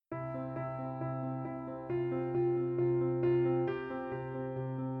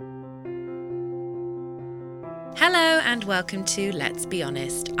Hello and welcome to Let's Be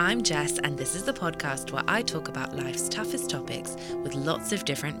Honest. I'm Jess and this is the podcast where I talk about life's toughest topics with lots of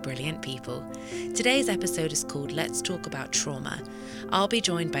different brilliant people. Today's episode is called Let's Talk About Trauma. I'll be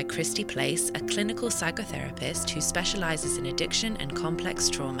joined by Christy Place, a clinical psychotherapist who specialises in addiction and complex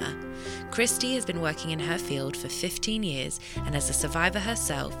trauma. Christy has been working in her field for 15 years and as a survivor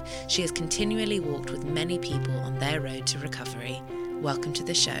herself, she has continually walked with many people on their road to recovery. Welcome to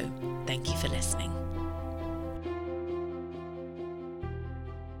the show. Thank you for listening.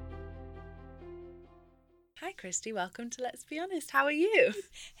 Hi Christy, welcome to Let's Be Honest. How are you?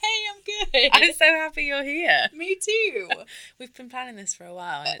 Hey, I'm good. I'm so happy you're here. Me too. We've been planning this for a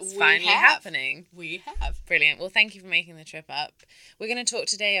while and it's We finally have. happening. We have. Brilliant. Well, thank you for making the trip up. We're going to talk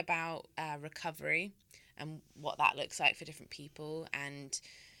today about recovery and what that looks like for different people. And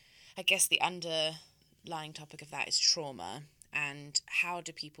I guess the underlying topic of that is trauma and how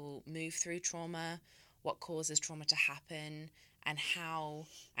do people move through trauma, what causes trauma to happen, and how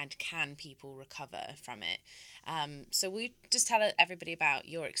and can people recover from it. So we just tell everybody about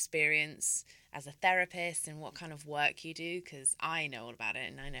your experience as a therapist and what kind of work you do, because I know all about it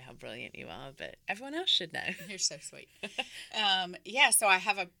and I know how brilliant you are, but everyone else should know. You're so sweet. So I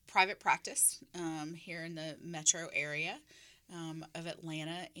have a private practice here in the metro area of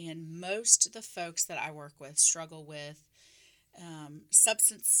Atlanta, and most of the folks that I work with struggle with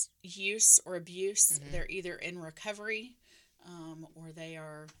substance use or abuse. Mm-hmm. They're either in recovery or they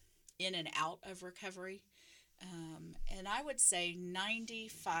are in and out of recovery. And I would say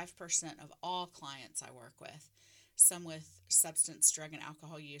 95% of all clients I work with, some with substance, drug, and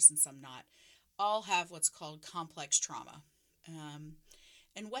alcohol use and some not, all have what's called complex trauma.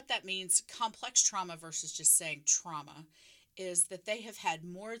 And what that means, complex trauma versus just saying trauma, is that they have had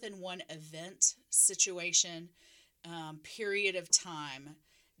more than one event, situation, period of time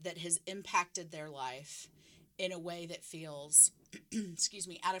that has impacted their life in a way that feels,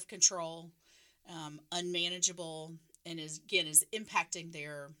 out of control, unmanageable, and is impacting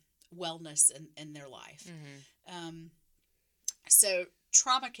their wellness in their life. Mm-hmm. So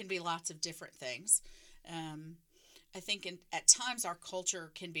trauma can be lots of different things. I think at times our culture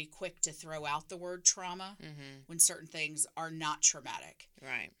can be quick to throw out the word trauma mm-hmm. when certain things are not traumatic.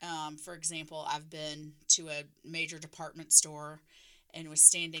 Right. For example, I've been to a major department store and was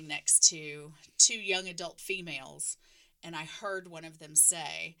standing next to two young adult females, and I heard one of them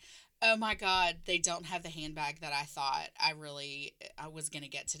say, "Oh my God, they don't have the handbag that I thought I was going to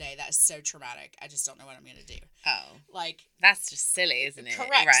get today. That is so traumatic. I just don't know what I'm going to do." Oh. Like, that's just silly, isn't it?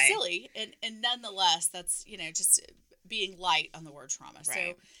 Correct. Right. Silly. And nonetheless, that's, just being light on the word trauma.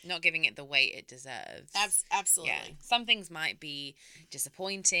 Right. So not giving it the weight it deserves. Absolutely. Yeah. Some things might be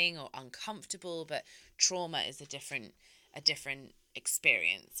disappointing or uncomfortable, but trauma is a different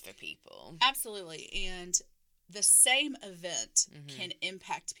experience for people. Absolutely. And the same event mm-hmm. can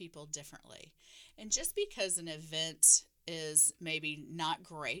impact people differently. And just because an event is maybe not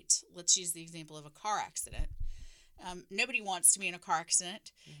great, let's use the example of a car accident. Nobody wants to be in a car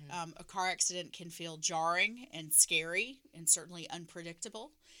accident. Mm-hmm. A car accident can feel jarring and scary and certainly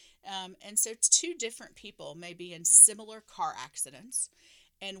unpredictable. And so two different people may be in similar car accidents,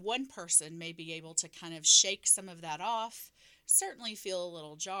 and one person may be able to kind of shake some of that off, certainly feel a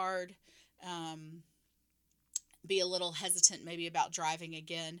little jarred, be a little hesitant maybe about driving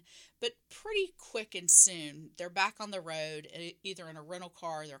again, but pretty quick and soon they're back on the road, either in a rental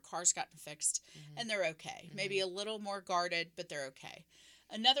car, their car's gotten fixed, mm-hmm. and they're okay. Mm-hmm. Maybe a little more guarded, but they're okay.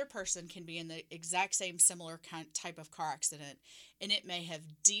 Another person can be in the exact same similar type of car accident, and it may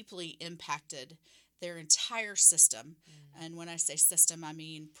have deeply impacted their entire system. Mm-hmm. And when I say system, I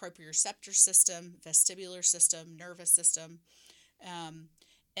mean proprioceptor system, vestibular system, nervous system,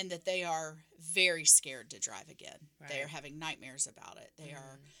 and that they are very scared to drive again. Right. They are having nightmares about it. They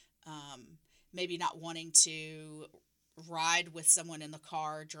are maybe not wanting to ride with someone in the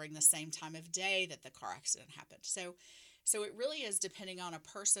car during the same time of day that the car accident happened. So it really is depending on a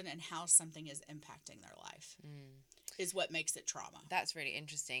person and how something is impacting their life is what makes it trauma. That's really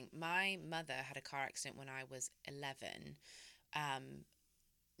interesting. My mother had a car accident when I was 11.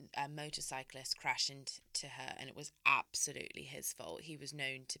 A motorcyclist crashed into her and it was absolutely his fault. He was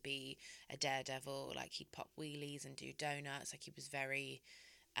known to be a daredevil, like he'd pop wheelies and do donuts, like he was very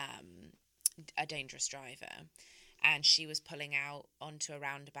a dangerous driver. And she was pulling out onto a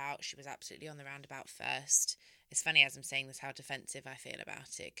roundabout. She was absolutely on the roundabout first. It's funny as I'm saying this how defensive I feel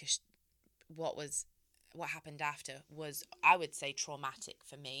about it, because what happened after was, I would say, traumatic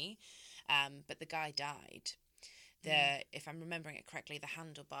for me. But the guy died. If I'm remembering it correctly, the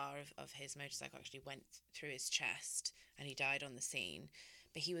handlebar of his motorcycle actually went through his chest and he died on the scene.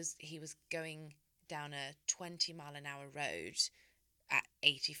 But he was going down a 20-mile-an-hour road at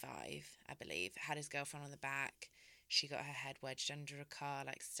 85, I believe. Had his girlfriend on the back. She got her head wedged under a car,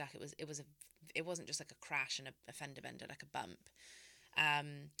 like stuck. It wasn't just like a crash and a fender bender, like a bump.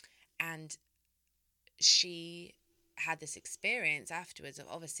 And she had this experience afterwards of,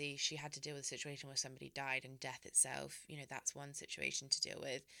 obviously she had to deal with a situation where somebody died, and death itself, that's one situation to deal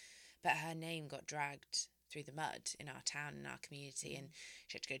with, but her name got dragged through the mud in our town, in our community, and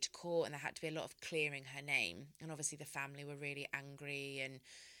she had to go to court, and there had to be a lot of clearing her name, and obviously the family were really angry, and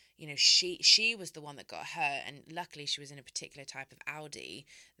she was the one that got hurt, and luckily she was in a particular type of Audi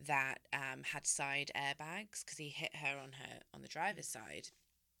that had side airbags, because he hit her on the driver's side,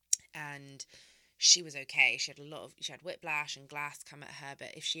 and she was okay. She had whiplash and glass come at her,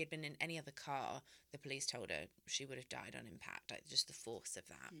 but if she had been in any other car, the police told her she would have died on impact, like just the force of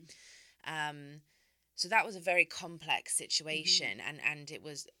that. So that was a very complex situation, and it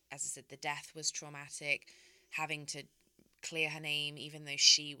was, as I said, the death was traumatic, having to clear her name, even though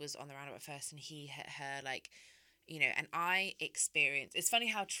she was on the roundabout first and he hit her, and I experienced, it's funny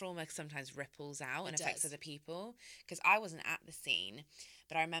how trauma sometimes ripples out and affects other people, because I wasn't at the scene,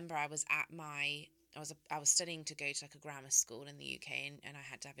 but I remember I was studying to go to like a grammar school in the UK, and I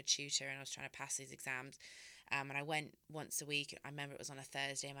had to have a tutor, and I was trying to pass these exams, and I went once a week. I remember it was on a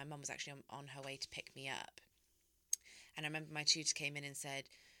Thursday, and my mum was actually on her way to pick me up, and I remember my tutor came in and said,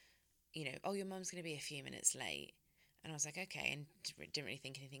 oh, your mum's going to be a few minutes late. And I was like, okay, and didn't really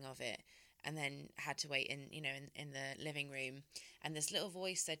think anything of it. And then had to wait in the living room. And this little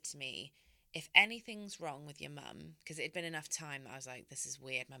voice said to me, if anything's wrong with your mum, because it had been enough time that I was like, this is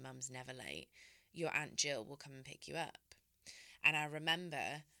weird, my mum's never late, your Aunt Jill will come and pick you up. And I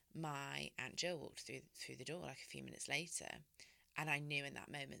remember my Aunt Jill walked through the door like a few minutes later. And I knew in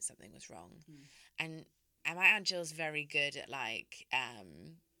that moment something was wrong. And my Aunt Jill's very good at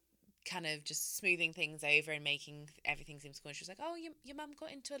kind of just smoothing things over and making everything seem cool. She was like, oh, your mum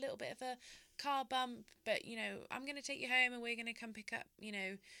got into a little bit of a car bump, but I'm going to take you home, and we're going to come pick up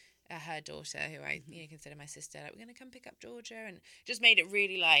her daughter, who I consider my sister, like, we're going to come pick up Georgia, and just made it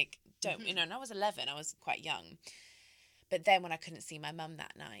really and I was 11, I was quite young. But then when I couldn't see my mum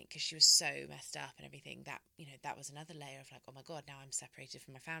that night because she was so messed up and everything, that was another layer of like, oh my God, now I'm separated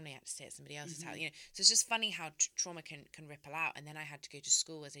from my family. I had to stay at somebody else's house. So it's just funny how trauma can ripple out. And then I had to go to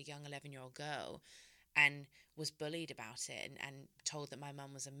school as a young 11-year-old girl, and was bullied about it, and told that my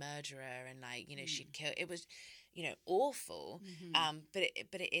mum was a murderer, and she'd killed. It was, awful. But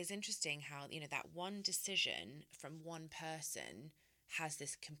it is interesting how that one decision from one person has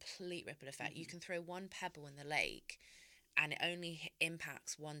this complete ripple effect. You can throw one pebble in the lake, and it only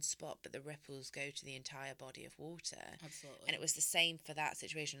impacts one spot, but the ripples go to the entire body of water. Absolutely. And it was the same for that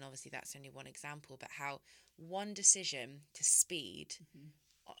situation. Obviously, that's only one example, but how one decision to speed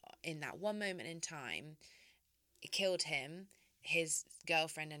in that one moment in time, it killed him. His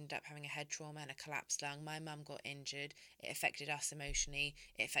girlfriend ended up having a head trauma and a collapsed lung. My mum got injured. It affected us emotionally.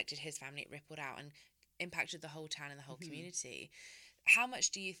 It affected his family. It rippled out and impacted the whole town and the whole community. How much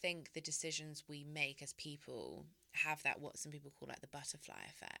do you think the decisions we make as people have that, what some people call like the butterfly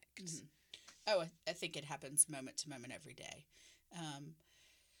effect? Oh, I think it happens moment to moment every day.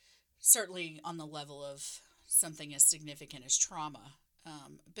 Certainly on the level of something as significant as trauma.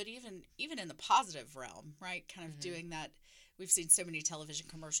 But even in the positive realm, right? Kind of doing that. We've seen so many television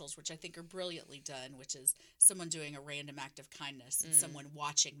commercials, which I think are brilliantly done, which is someone doing a random act of kindness and someone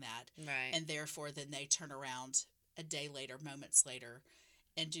watching that. Right. And therefore then they turn around a day later, moments later,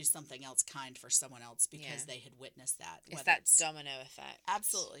 and do something else kind for someone else because they had witnessed that. It's that domino effect.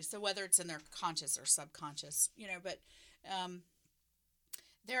 Absolutely. So whether it's in their conscious or subconscious, but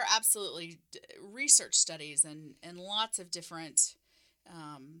there are absolutely research studies and lots of different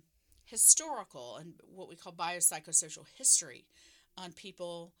historical and what we call biopsychosocial history on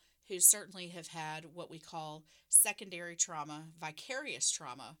people who certainly have had what we call secondary trauma, vicarious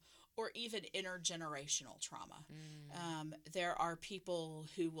trauma, or even intergenerational trauma. There are people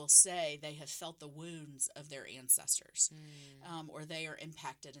who will say they have felt the wounds of their ancestors, or they are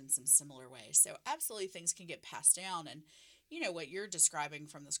impacted in some similar ways. So absolutely things can get passed down. And, what you're describing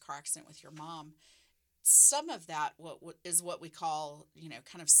from this car accident with your mom, some of that is what we call,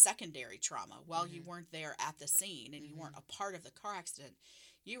 kind of secondary trauma. While you weren't there at the scene and you weren't a part of the car accident,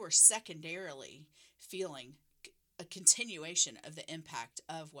 you were secondarily feeling a continuation of the impact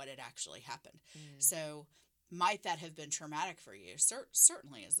of what had actually happened. So might that have been traumatic for you?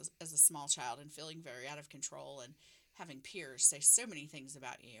 Certainly as a small child, and feeling very out of control and having peers say so many things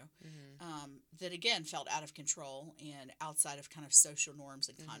about you that, again, felt out of control and outside of kind of social norms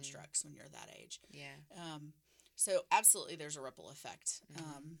and constructs when you're that age. Yeah. So absolutely there's a ripple effect.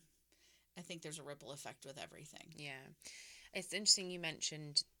 I think there's a ripple effect with everything. Yeah. It's interesting you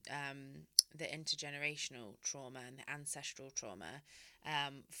mentioned the intergenerational trauma and the ancestral trauma.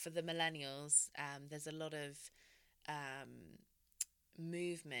 For the millennials, there's a lot of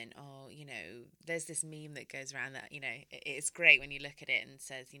movement, or there's this meme that goes around that it's great when you look at it and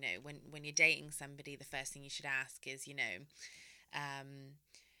says, when you're dating somebody, the first thing you should ask is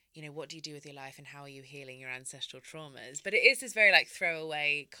what do you do with your life and how are you healing your ancestral traumas? But it is this very like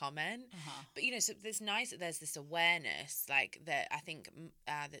throwaway comment. But so it's nice that there's this awareness, like that. I think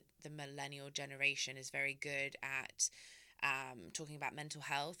that the millennial generation is very good at talking about mental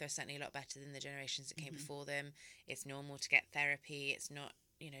health. They're certainly a lot better than the generations that came before them. It's normal to get therapy. It's not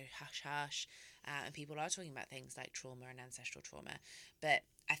hush hush, and people are talking about things like trauma and ancestral trauma. But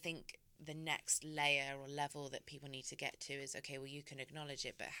I think the next layer or level that people need to get to is, okay, well, you can acknowledge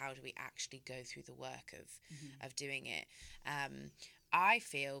it, but how do we actually go through the work of doing it? I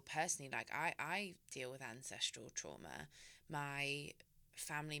feel personally like I deal with ancestral trauma. My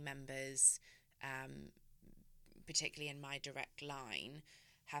family members, particularly in my direct line,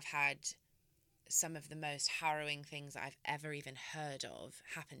 have had some of the most harrowing things that I've ever even heard of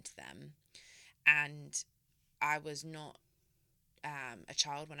happen to them. And I was not a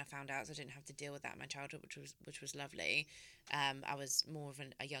child when I found out, so I didn't have to deal with that in my childhood, which was lovely. I was more of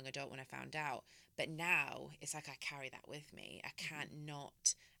a young adult when I found out, but now it's like I carry that with me. I can't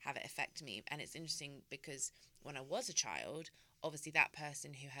not have it affect me. And it's interesting because when I was a child, obviously that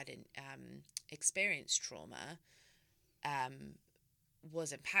person who had experienced trauma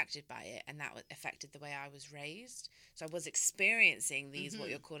was impacted by it, and that affected the way I was raised. So I was experiencing these what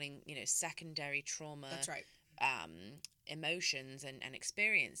you're calling secondary trauma. That's right. Emotions and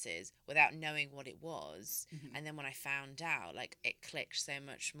experiences without knowing what it was. And then when I found out, like, it clicked so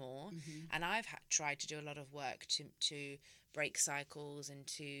much more. And I've tried to do a lot of work to break cycles and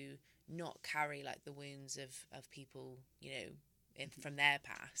to not carry like the wounds of people from their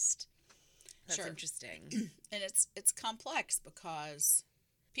past. That's interesting. And it's complex because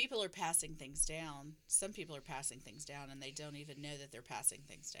people are passing things down. Some people are passing things down and they don't even know that they're passing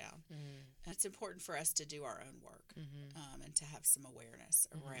things down. And it's important for us to do our own work and to have some awareness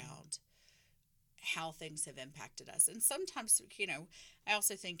around how things have impacted us. And sometimes, I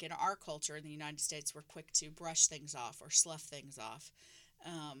also think in our culture in the United States, we're quick to brush things off or slough things off.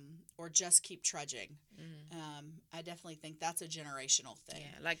 Or just keep trudging. I definitely think that's a generational thing.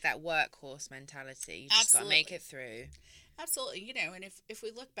 Yeah, like that workhorse mentality. You just got to make it through. Absolutely. And if we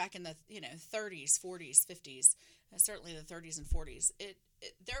look back in the 30s, 40s, 50s, certainly the 30s and 40s,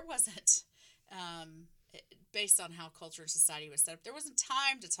 there wasn't, based on how culture and society was set up, there wasn't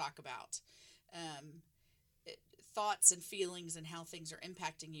time to talk about thoughts and feelings and how things are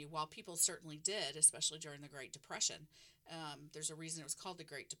impacting you, while people certainly did, especially during the Great Depression. There's a reason it was called the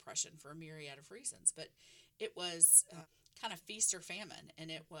Great Depression for a myriad of reasons, but it was kind of feast or famine,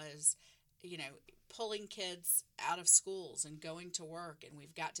 and it was, pulling kids out of schools and going to work, and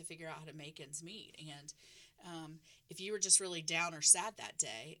we've got to figure out how to make ends meet. And if you were just really down or sad that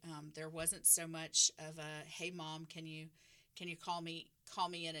day, there wasn't so much of a, hey mom, can you call me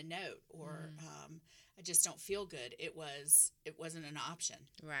in a note, or I just don't feel good. It wasn't an option.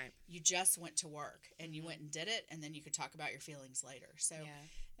 Right. You just went to work and you went and did it, and then you could talk about your feelings later. So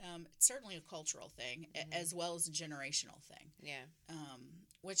it's certainly a cultural thing as well as a generational thing. Yeah.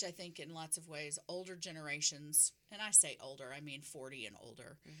 Which I think in lots of ways, older generations, and I say older, I mean 40 and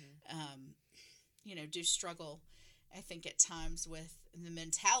older, do struggle, I think, at times with the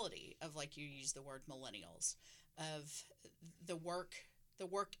mentality of, like you use the word millennials, of the work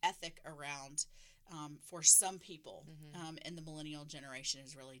ethic around, for some people in the millennial generation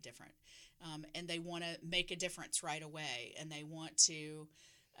is really different. And they want to make a difference right away, and they want to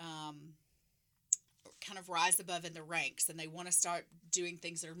kind of rise above in the ranks, and they want to start doing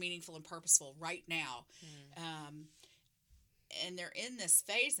things that are meaningful and purposeful right now. And they're in this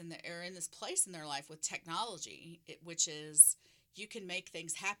phase and they're in this place in their life with technology, which is, you can make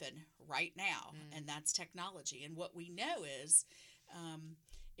things happen right now, and that's technology. And what we know is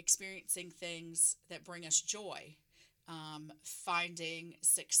experiencing things that bring us joy, finding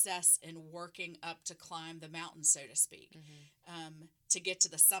success in working up to climb the mountain, so to speak, to get to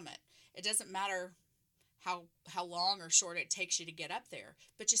the summit. It doesn't matter how long or short it takes you to get up there,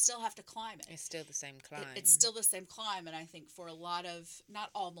 but you still have to climb it. It's still the same climb. It's still the same climb, and I think for a lot of, not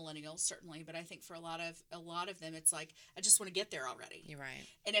all millennials certainly, but I think for a lot of them, it's like, I just want to get there already. You're right.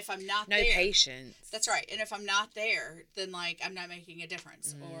 And if I'm not no there, patience. That's right. And if I'm not there, then like I'm not making a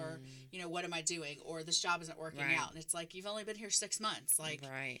difference, or what am I doing, or this job isn't working out, and it's like, you've only been here 6 months, like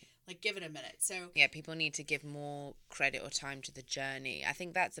Like, give it a minute. So yeah, people need to give more credit or time to the journey. I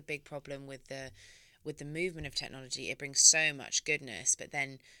think that's a big problem with the movement of technology. It brings so much goodness, but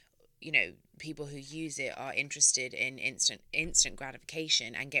then, you know, people who use it are interested in instant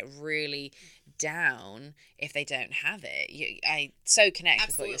gratification and get really down if they don't have it. I so connect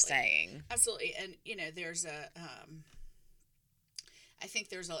with what you're saying. Absolutely. And you know, there's I think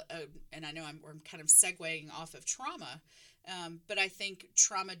there's and I know we're kind of segueing off of trauma, but I think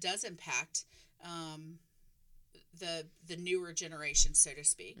trauma does impact the newer generation, so to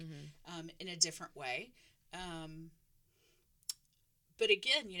speak, in a different way. But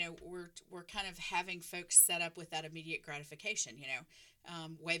again, you know, we're kind of having folks set up with that immediate gratification. You know,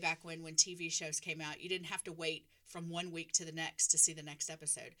 way back when TV shows came out, you didn't have to wait from 1 week to the next to see the next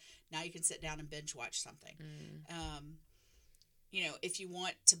episode. Now you can sit down and binge watch something. You know, if you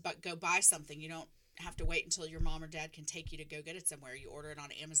want to go buy something, you don't have to wait until your mom or dad can take you to go get it somewhere. You order it on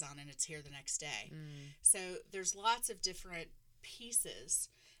Amazon and it's here the next day. So there's lots of different pieces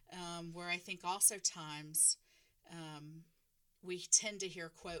where I think also times we tend to hear,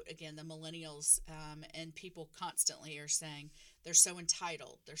 quote, again, the millennials and people constantly are saying they're so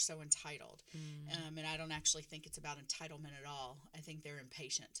entitled. They're so entitled. And I don't actually think it's about entitlement at all. I think they're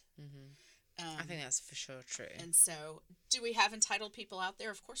impatient. I think that's for sure true. And so, do we have entitled people out there?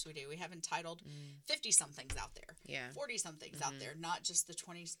 Of course we do. We have entitled 50-somethings out there. Yeah. 40-somethings out there, not just the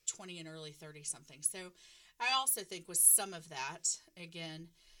 20 and early 30-somethings. So, I also think with some of that, again,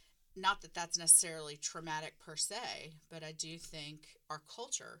 not that that's necessarily traumatic per se, but I do think our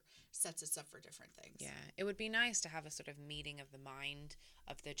culture sets us up for different things. Yeah. It would be nice to have a sort of meeting of the mind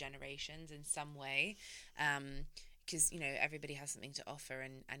of the generations in some way. Because, you know, everybody has something to offer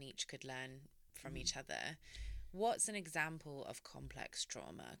and each could learn from each other. What's an example of complex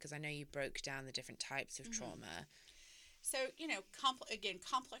trauma? Because I know you broke down the different types of trauma. So, you know,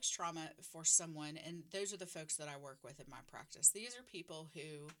 complex trauma for someone, and those are the folks that I work with in my practice. These are people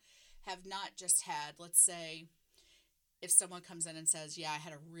who have not just had, let's say, if someone comes in and says, yeah, I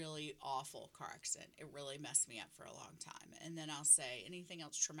had a really awful car accident. It really messed me up for a long time. And then I'll say, anything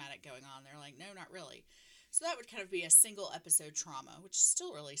else traumatic going on? They're like, no, not really. So that would kind of be a single episode trauma, which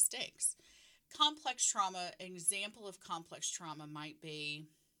still really stinks. Complex trauma, an example of complex trauma might be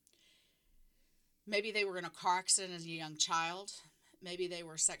maybe they were in a car accident as a young child. Maybe they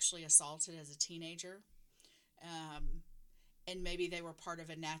were sexually assaulted as a teenager. And maybe they were part of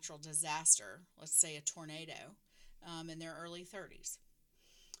a natural disaster, let's say a tornado, in their early 30s.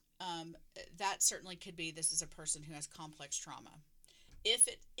 That certainly could be, this is a person who has complex trauma.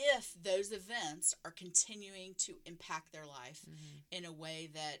 If those events are continuing to impact their life in a way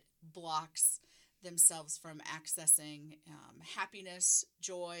that blocks themselves from accessing happiness,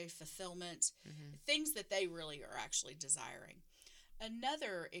 joy, fulfillment, things that they really are actually desiring.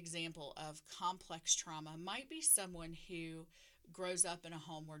 Another example of complex trauma might be someone who grows up in a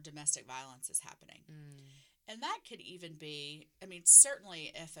home where domestic violence is happening. And that could even be, I mean,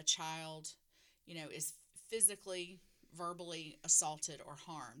 certainly if a child, you know, is physically, verbally assaulted or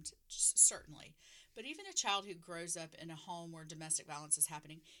harmed, certainly. But even a child who grows up in a home where domestic violence is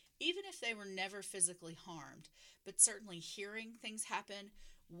happening, even if they were never physically harmed, but certainly hearing things happen,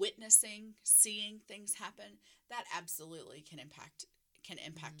 witnessing, seeing things happen, that absolutely can impact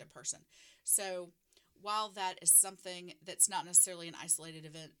a person. So while that is something that's not necessarily an isolated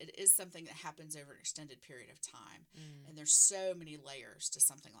event, it is something that happens over an extended period of time. And there's so many layers to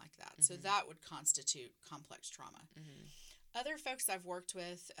something like that. So that would constitute complex trauma. Other folks I've worked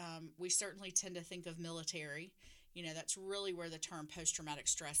with, we certainly tend to think of military. You know, that's really where the term post-traumatic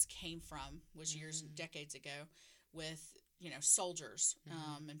stress came from, was decades ago, with, you know, soldiers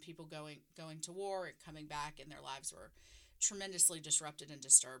and people going to war and coming back, and their lives were tremendously disrupted and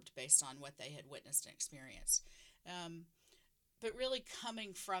disturbed based on what they had witnessed and experienced. But really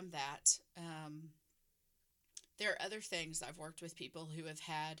coming from that, there are other things. I've worked with people who have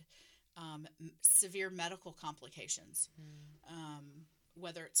had severe medical complications,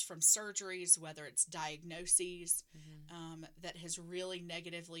 whether it's from surgeries, whether it's diagnoses, that has really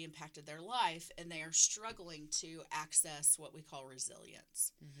negatively impacted their life, and they are struggling to access what we call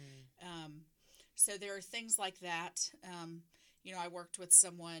resilience. So there are things like that. You know, I worked with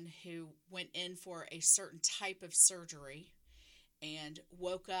someone who went in for a certain type of surgery and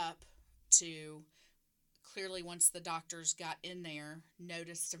woke up to, clearly once the doctors got in there,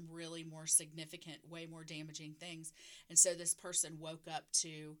 noticed some really more significant, way more damaging things. And so this person woke up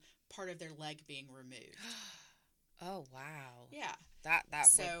to part of their leg being removed. Oh, wow. Yeah.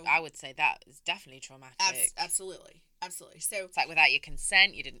 I would say that is definitely traumatic. Absolutely. So it's like without your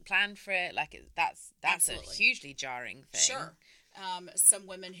consent, you didn't plan for it. Like that's absolutely a hugely jarring thing. Sure. Some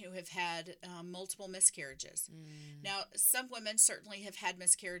women who have had multiple miscarriages. Now, some women certainly have had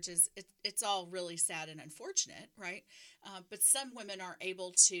miscarriages. It's all really sad and unfortunate, right? But some women are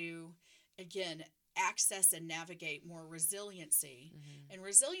able to, again, access and navigate more resiliency. And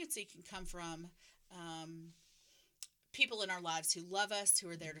resiliency can come from people in our lives who love us, who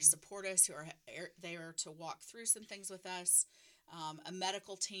are there to support us, who are there to walk through some things with us, a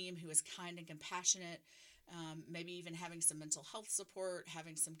medical team who is kind and compassionate, maybe even having some mental health support,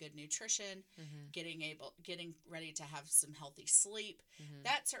 having some good nutrition, getting ready to have some healthy sleep.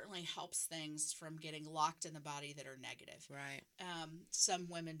 That certainly helps things from getting locked in the body that are negative. Right. Some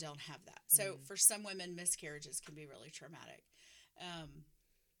women don't have that. So for some women, miscarriages can be really traumatic.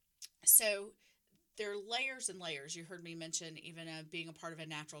 So there are layers and layers. You heard me mention even being a part of a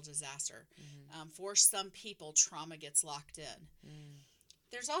natural disaster. For some people, trauma gets locked in.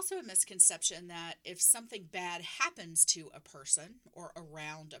 There's also a misconception that if something bad happens to a person or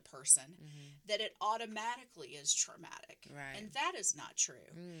around a person, that it automatically is traumatic. Right. And that is not true.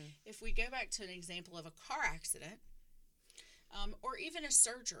 If we go back to an example of a car accident or even a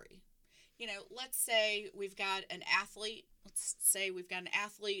surgery, let's say we've got an athlete. Let's say we've got an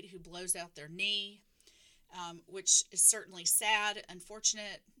athlete who blows out their knee, which is certainly sad,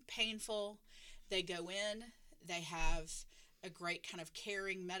 unfortunate, painful. They go in, they have a great kind of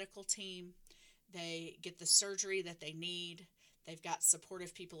caring medical team. They get the surgery that they need. They've got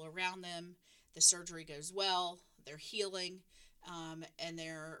supportive people around them. The surgery goes well. They're healing, and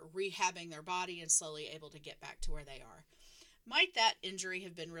they're rehabbing their body and slowly able to get back to where they are. Might that injury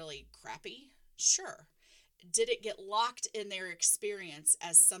have been really crappy? Sure. Did it get locked in their experience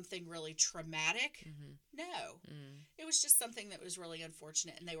as something really traumatic? No. It was just something that was really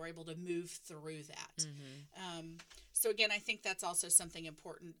unfortunate, and they were able to move through that. So again, I think that's also something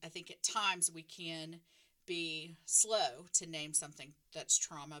important. I think at times we can be slow to name something that's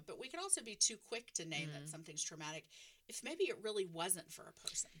trauma, but we can also be too quick to name that something's traumatic if maybe it really wasn't for a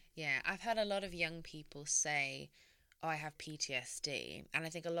person. Yeah, I've heard a lot of young people say, oh, I have PTSD. And I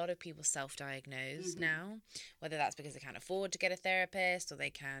think a lot of people self-diagnose now, whether that's because they can't afford to get a therapist or they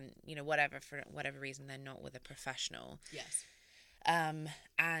can, whatever, for whatever reason, they're not with a professional. Yes.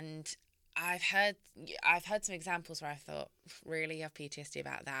 And I've heard some examples where I thought, really, you have PTSD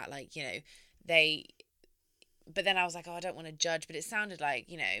about that? But then I was like, oh, I don't want to judge, but it sounded like,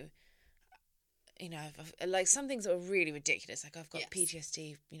 like some things that are really ridiculous. Like I've got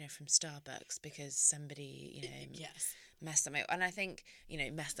PTSD, from Starbucks because somebody, messed up my, and I think,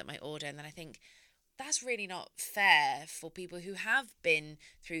 messed up my order. And then I think that's really not fair for people who have been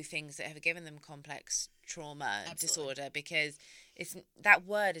through things that have given them complex trauma disorder, because that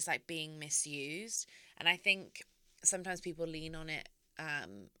word is like being misused. And I think sometimes people lean on it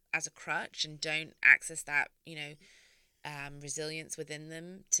as a crutch and don't access that, resilience within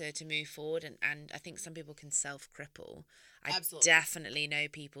them to move forward. And I think some people can self-cripple. I definitely know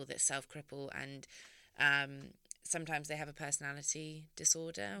people that self-cripple, and sometimes they have a personality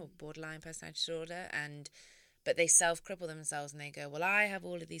disorder or borderline personality disorder, but they self-cripple themselves and they go, well, I have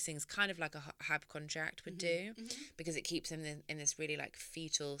all of these things, kind of like a hypochondriac would do, because it keeps them in this really like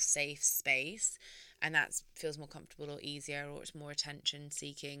fetal safe space, and that feels more comfortable or easier, or it's more attention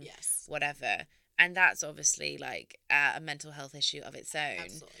seeking, whatever. And that's obviously like a mental health issue of its own.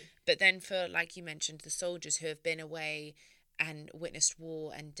 Absolutely. But then for, like you mentioned, the soldiers who have been away and witnessed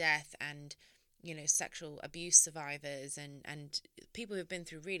war and death and, sexual abuse survivors and people who've been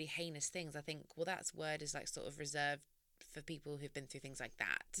through really heinous things, I think, well, that's word is like sort of reserved for people who've been through things like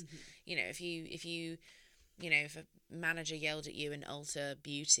that. If a manager yelled at you in Ulta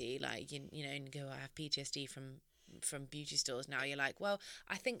Beauty, like, and go, I have PTSD from beauty stores now, you're like, well,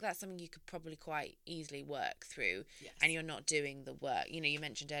 I think that's something you could probably quite easily work through. And you're not doing the work. You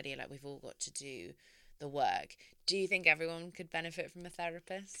mentioned earlier, like, we've all got to do the work. Do you think everyone could benefit from a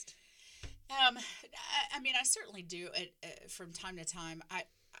therapist? I certainly do. From time to time,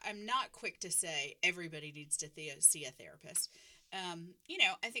 I'm not quick to say everybody needs to see a therapist.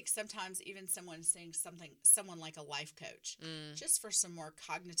 I think sometimes even someone like a life coach, just for some more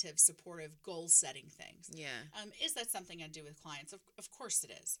cognitive, supportive, goal-setting things. Yeah. Is that something I do with clients? Of course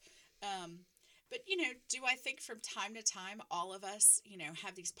it is. But, do I think from time to time all of us,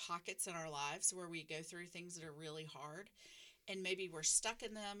 have these pockets in our lives where we go through things that are really hard, and maybe we're stuck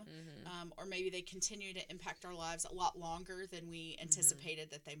in them, or maybe they continue to impact our lives a lot longer than we anticipated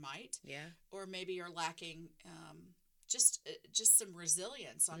that they might. Yeah. Or maybe you're lacking just some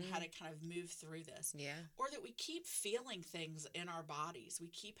resilience on how to kind of move through this. Yeah. Or that we keep feeling things in our bodies. We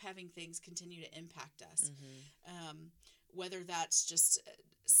keep having things continue to impact us. whether that's just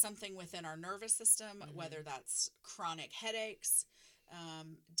something within our nervous system, whether that's chronic headaches,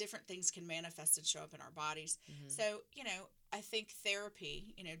 different things can manifest and show up in our bodies. So, I think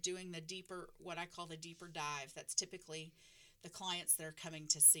therapy, doing the deeper, what I call the deeper dive, that's typically the clients that are coming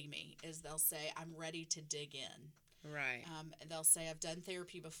to see me, is they'll say, I'm ready to dig in. Right. And they'll say, I've done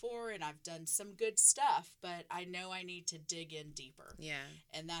therapy before and I've done some good stuff, but I know I need to dig in deeper. Yeah.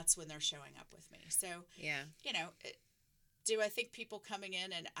 And that's when they're showing up with me. So, yeah. Do I think people coming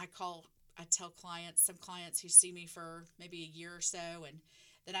in, and I tell clients, some clients who see me for maybe a year or so, and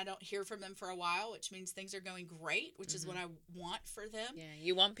then I don't hear from them for a while, which means things are going great, which is what I want for them. Yeah,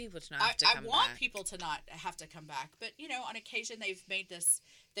 you want people to not have to come back. I want people to not have to come back. But, on occasion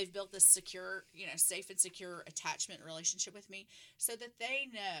they've built this secure, safe and secure attachment relationship with me, so that they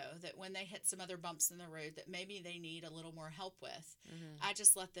know that when they hit some other bumps in the road that maybe they need a little more help with, I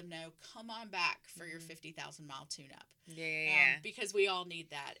just let them know, come on back for your 50,000 mile tune-up. Yeah. Because we all need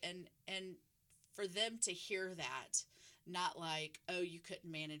that. And for them to hear that, not like, oh, you couldn't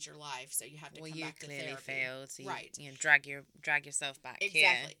manage your life, so you have to come back to therapy. Well, you clearly failed, so right. you drag yourself back. Exactly.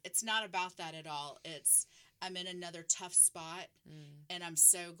 Here. It's not about that at all. It's, I'm in another tough spot, and I'm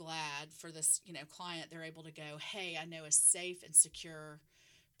so glad for this, client. They're able to go, hey, I know a safe and secure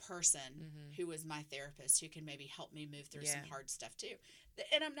person who is my therapist, who can maybe help me move through some hard stuff too.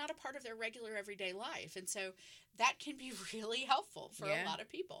 And I'm not a part of their regular everyday life, and so that can be really helpful for a lot of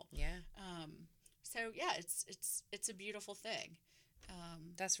people. Yeah. So yeah, it's a beautiful thing.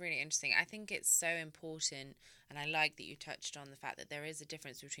 That's really interesting. I think it's so important, and I like that you touched on the fact that there is a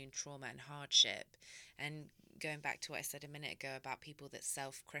difference between trauma and hardship. And going back to what I said a minute ago about people that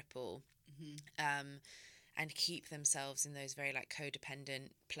self-cripple and keep themselves in those very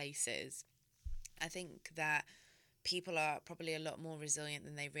codependent places, I think that people are probably a lot more resilient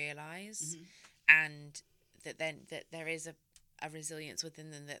than they realize, and that there is a resilience within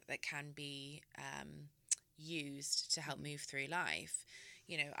them that can be used to help move through life.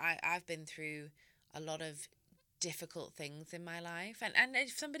 I've been through a lot of difficult things in my life, and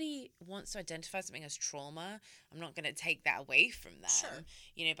if somebody wants to identify something as trauma, I'm not going to take that away from them.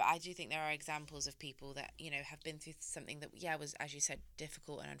 Sure. But I do think there are examples of people that have been through something that was, as you said,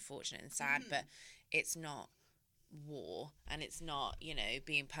 difficult and unfortunate and sad, but it's not war, and it's not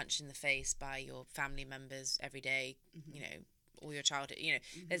being punched in the face by your family members every day, all your childhood.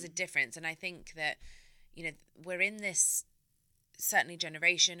 There's a difference, and I think that we're in this certainly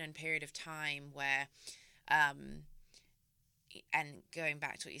generation and period of time where and going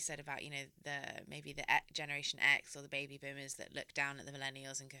back to what you said about the Generation X or the baby boomers that look down at the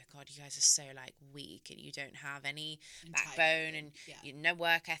millennials and go, God, you guys are so weak, and you don't have any backbone, and you no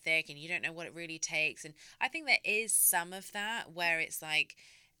work ethic, and you don't know what it really takes. And I think there is some of that where it's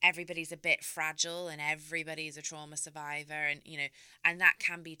everybody's a bit fragile and everybody's a trauma survivor, and and that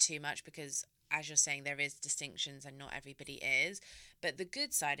can be too much, because as you're saying, there is distinctions and not everybody is. But the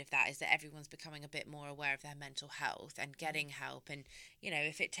good side of that is that everyone's becoming a bit more aware of their mental health and getting help. And,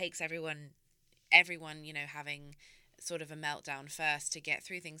 if it takes everyone, having sort of a meltdown first to get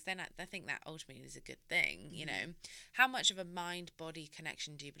through things, then I think that ultimately is a good thing. How much of a mind-body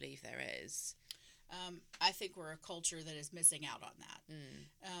connection do you believe there is? I think we're a culture that is missing out on that,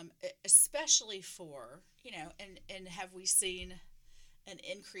 especially for, and have we seen an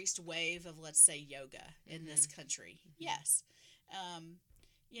increased wave of, let's say, yoga in this country? Yes.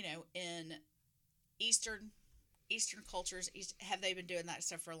 In Eastern cultures, have they been doing that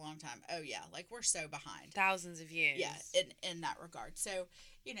stuff for a long time? Oh yeah, we're so behind. Thousands of years. Yeah, in that regard. So,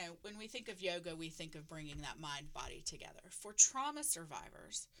 when we think of yoga, we think of bringing that mind-body together. For trauma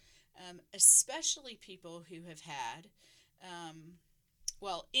survivors, especially people who have had,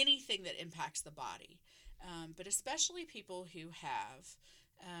 anything that impacts the body, but especially people who have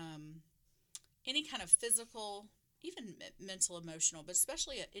any kind of physical, even mental, emotional, but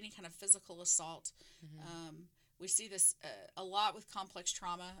especially any kind of physical assault. We see this a lot with complex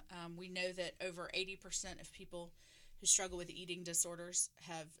trauma. We know that over 80% of people who struggle with eating disorders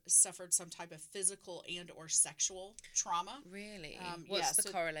have suffered some type of physical and or sexual trauma. Really? What's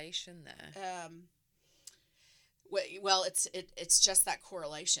the correlation there? Well, it's just that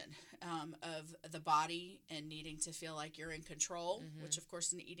correlation of the body and needing to feel like you're in control, which of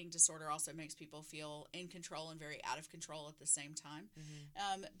course an eating disorder also makes people feel in control and very out of control at the same time.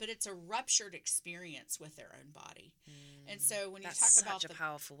 But it's a ruptured experience with their own body. And so when That's you talk about such a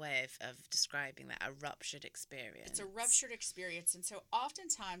powerful way of describing that, a ruptured experience. It's a ruptured experience. And so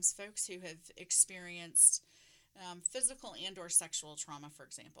oftentimes folks who have experienced physical and or sexual trauma, for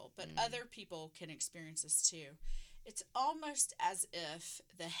example, but other people can experience this too. It's almost as if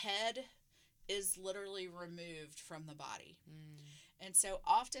the head is literally removed from the body. And so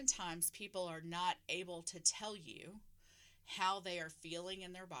oftentimes people are not able to tell you how they are feeling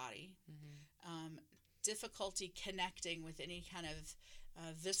in their body, difficulty connecting with any kind of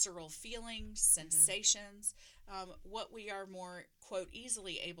visceral feelings, sensations. What we are more, quote,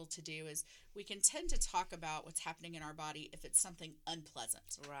 easily able to do is we can tend to talk about what's happening in our body if it's something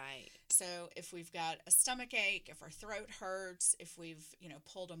unpleasant. Right. So if we've got a stomach ache, if our throat hurts, if we've,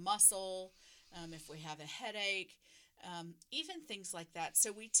 pulled a muscle, if we have a headache, even things like that.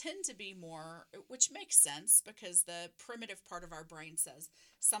 So we tend to be more, which makes sense because the primitive part of our brain says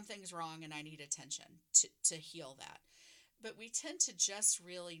something's wrong and I need attention to heal that. But we tend to just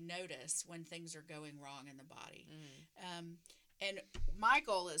really notice when things are going wrong in the body. And my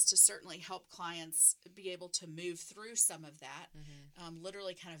goal is to certainly help clients be able to move through some of that,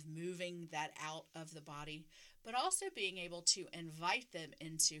 literally kind of moving that out of the body, but also being able to invite them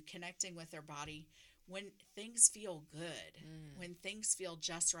into connecting with their body when things feel good, when things feel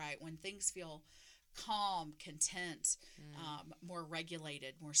just right, when things feel calm, content, more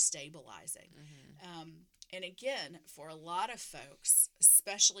regulated, more stabilizing. And again, for a lot of folks,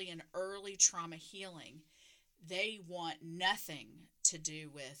 especially in early trauma healing, they want nothing to do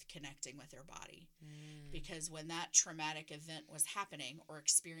with connecting with their body. Because when that traumatic event was happening or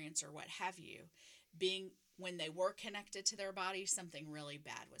experience or what have you, when they were connected to their body, something really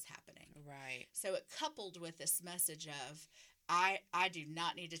bad was happening. Right. So it coupled with this message of, I do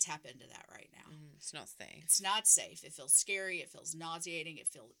not need to tap into that right now. It's not safe. It's not safe. It feels scary. It feels nauseating.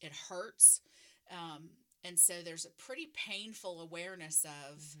 It hurts. And so there's a pretty painful awareness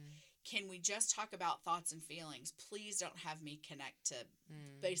of, can we just talk about thoughts and feelings? Please don't have me connect to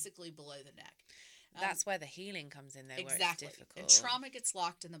basically below the neck. That's where the healing comes in, though, exactly. where it's difficult. And trauma gets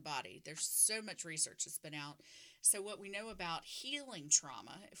locked in the body. There's so much research that's been out. So what we know about healing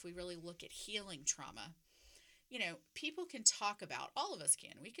trauma, if we really look at healing trauma, people can talk about, all of us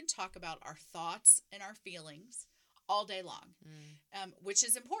can, we can talk about our thoughts and our feelings all day long, which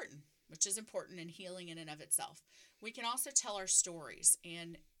is important in healing in and of itself. We can also tell our stories,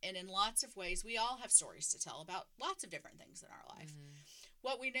 and in lots of ways, we all have stories to tell about lots of different things in our life.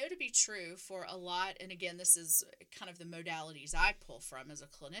 What we know to be true for a lot, and again, this is kind of the modalities I pull from as a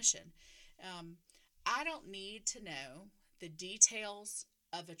clinician, I don't need to know the details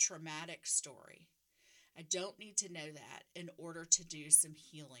of a traumatic story. I don't need to know that in order to do some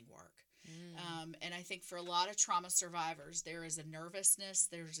healing work. And I think for a lot of trauma survivors, there is a nervousness,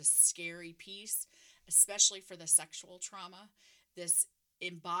 there's a scary piece, especially for the sexual trauma, this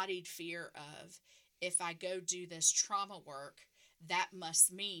embodied fear of, if I go do this trauma work, that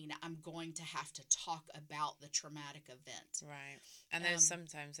must mean I'm going to have to talk about the traumatic event. Right. And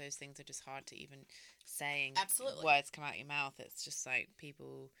sometimes those things are just hard to even say. Absolutely. Words come out your mouth. It's just like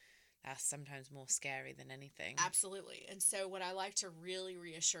people, that's sometimes more scary than anything. Absolutely. And so what I like to really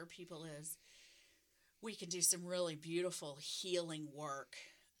reassure people is we can do some really beautiful healing work,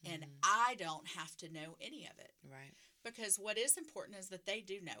 and I don't have to know any of it. Right. Because what is important is that they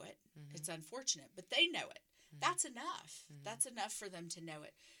do know it. It's unfortunate, but they know it. That's enough. That's enough for them to know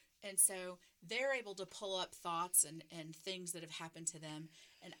it. And so they're able to pull up thoughts and things that have happened to them,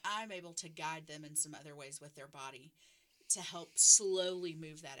 and I'm able to guide them in some other ways with their body to help slowly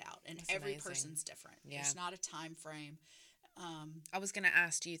move that out. And That's every amazing. Person's different. Yeah. There's not a time frame. I was going to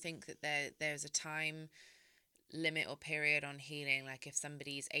ask, do you think that there's a time limit or period on healing? Like if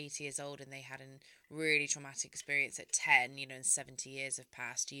somebody's 80 years old and they had a really traumatic experience at 10, and 70 years have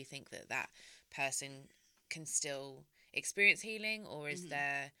passed, do you think that person can still experience healing, or is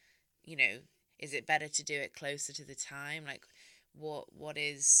there, is it better to do it closer to the time? Like what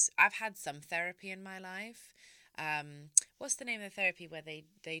is, I've had some therapy in my life. What's the name of the therapy where they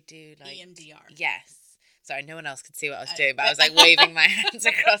do like EMDR? Yes. Sorry, no one else could see what I was doing, but I was like waving my hands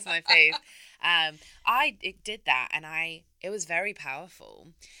across my face. I did that, and it was very powerful.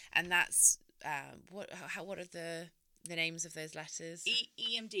 And that's what are the names of those letters?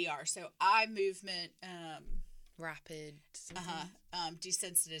 EMDR. So eye movement, rapid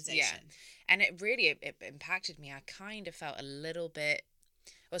desensitization. Yeah, and it really it impacted me. I kind of felt a little bit.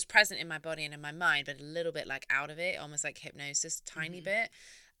 I was present in my body and in my mind, but a little bit like out of it, almost like hypnosis, tiny bit.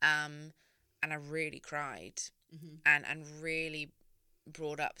 And I really cried, and really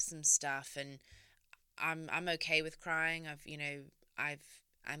brought up some stuff. And I'm okay with crying.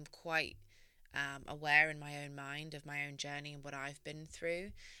 I'm quite aware in my own mind of my own journey and what I've been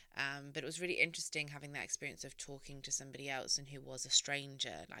through. But it was really interesting having that experience of talking to somebody else and who was a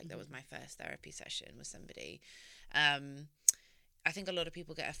stranger. Like that was my first therapy session with somebody. I think a lot of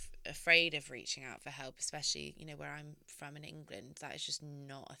people get afraid of reaching out for help, especially, where I'm from in England. That is just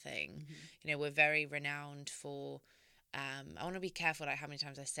not a thing. We're very renowned for, I want to be careful like how many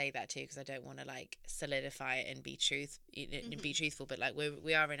times I say that too, because I don't want to like solidify it and be truthful, but like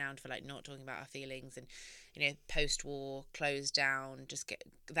we are renowned for like not talking about our feelings, and post-war, closed down, just get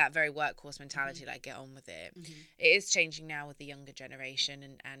that very workhorse mentality, like get on with it. It is changing now with the younger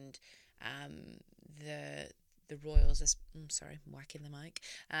generation, and the Royals, sorry, I'm whacking the mic.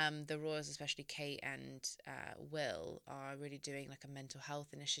 The Royals, especially Kate and Will, are really doing like a mental health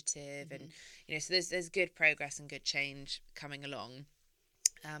initiative, and so there's good progress and good change coming along.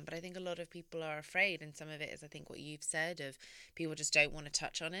 But I think a lot of people are afraid, and some of it is, I think, what you've said, of people just don't want to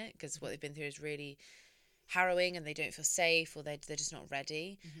touch on it because what they've been through is really harrowing, and they don't feel safe, or they're just not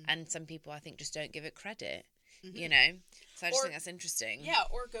ready. And some people, I think, just don't give it credit. So I just think that's interesting. Yeah,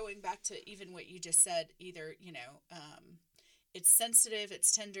 or going back to even what you just said, either, it's sensitive,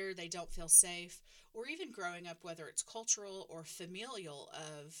 it's tender, they don't feel safe, or even growing up, whether it's cultural or familial,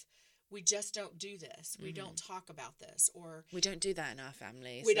 of we just don't do this, we don't talk about this, or we don't do that in our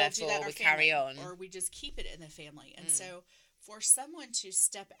family, we don't do that in our family, carry on, or we just keep it in the family. And so for someone to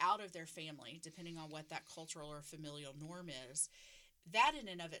step out of their family, depending on what that cultural or familial norm is, that in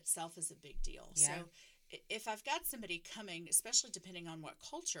and of itself is a big deal. Yeah. So if I've got somebody coming, especially depending on what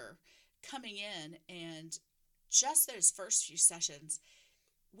culture, coming in, and just those first few sessions,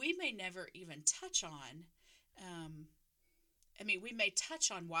 we may never even touch on, we may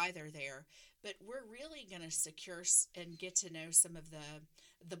touch on why they're there, but we're really going to secure and get to know some of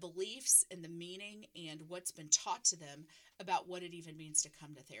the beliefs and the meaning and what's been taught to them about what it even means to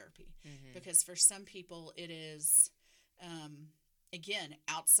come to therapy. Because for some people it is, again,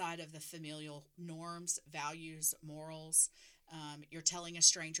 outside of the familial norms, values, morals. You're telling a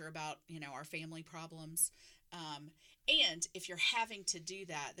stranger about, our family problems. And if you're having to do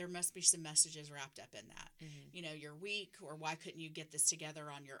that, there must be some messages wrapped up in that. You're weak, or why couldn't you get this together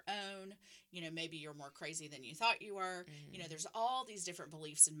on your own? Maybe you're more crazy than you thought you were. There's all these different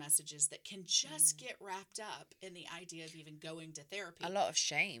beliefs and messages that can just get wrapped up in the idea of even going to therapy. A lot of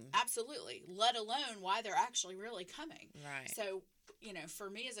shame. Absolutely. Let alone why they're actually really coming. Right. So, for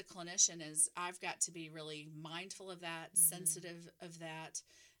me as a clinician, I've got to be really mindful of that, sensitive of that,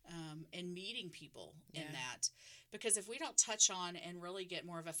 and meeting people in that. Because if we don't touch on and really get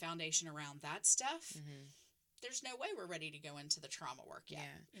more of a foundation around that stuff, there's no way we're ready to go into the trauma work yet.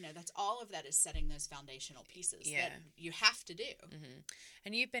 That's all of that is setting those foundational pieces that you have to do.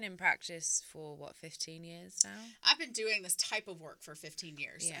 And you've been in practice for, 15 years now? I've been doing this type of work for 15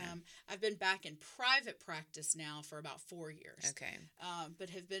 years. Yeah. I've been back in private practice now for about 4 years. Okay. But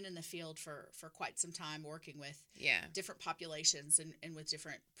have been in the field for quite some time, working with different populations and with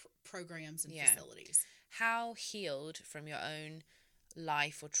different programs and facilities. How healed from your own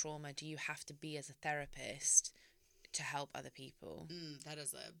life or trauma do you have to be as a therapist to help other people? That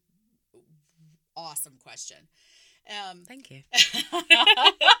is a awesome question. Thank you.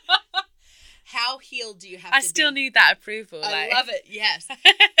 How healed do you have to be? I still need that approval. I love it. Yes.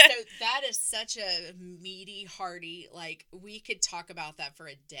 So that is such a meaty, hearty, we could talk about that for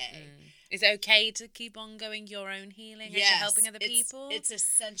a day. Is it okay to keep on going your own healing as you're helping other people? It's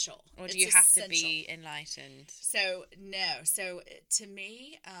essential. Or do you have to be enlightened? So, no. So, to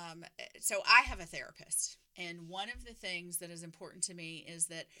me, I have a therapist. And one of the things that is important to me is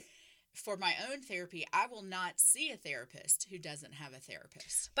that for my own therapy, I will not see a therapist who doesn't have a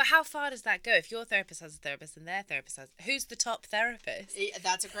therapist. But how far does that go? If your therapist has a therapist and their therapist has... Who's the top therapist?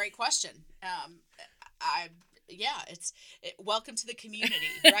 That's a great question. Welcome to the community,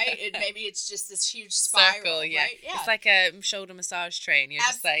 right? Maybe it's just this huge spiral, circle, right? Yeah. It's like a shoulder massage train. You're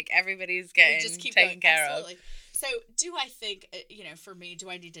just like, everybody's getting taken care Absolutely. of. So do I think, for me, do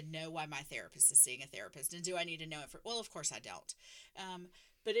I need to know why my therapist is seeing a therapist? And do I need to know it well, of course I don't.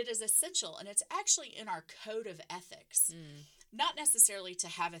 But it is essential, and it's actually in our code of ethics. Not necessarily to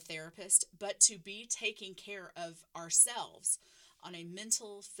have a therapist, but to be taking care of ourselves on a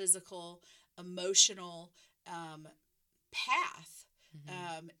mental, physical, emotional path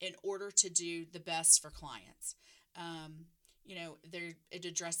in order to do the best for clients. It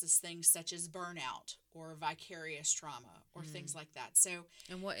addresses things such as burnout or vicarious trauma or things like that.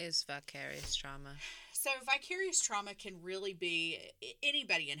 And what is vicarious trauma? So vicarious trauma can really be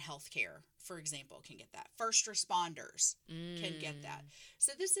anybody in healthcare, for example, can get that. First responders can get that.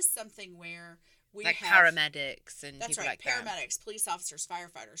 So this is something where we have paramedics and that's people right, like that. paramedics, police officers,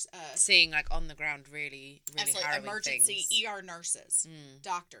 firefighters, seeing on the ground really absolutely, harrowing emergency things. ER nurses,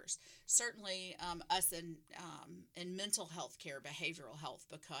 doctors, certainly us in mental health care, behavioral health,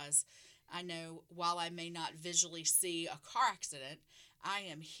 because I know while I may not visually see a car accident, I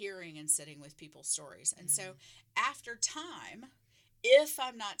am hearing and sitting with people's stories. And so after time, if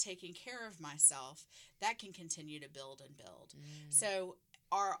I'm not taking care of myself, that can continue to build and build. So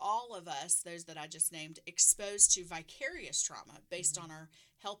are all of us, those that I just named, exposed to vicarious trauma based on our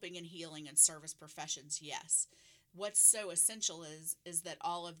helping and healing and service professions? Yes. What's so essential is that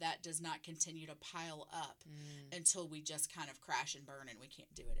all of that does not continue to pile up until we just kind of crash and burn and we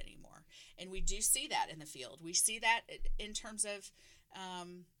can't do it anymore. And we do see that in the field. We see that in terms of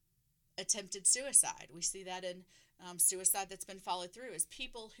attempted suicide. We see that in suicide that's been followed through as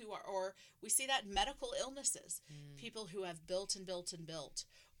people who are, or we see that in medical illnesses, people who have built and built and built,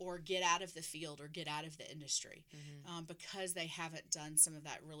 or get out of the field or get out of the industry because they haven't done some of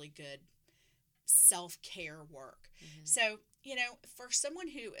that really good self-care work. So, for someone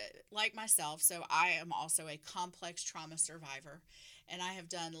who, like myself, so I am also a complex trauma survivor, and I have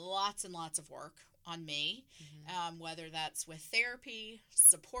done lots and lots of work on me, whether that's with therapy,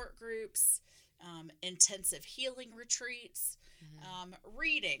 support groups, intensive healing retreats,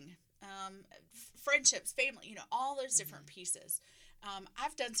 reading, friendships, family, all those different pieces.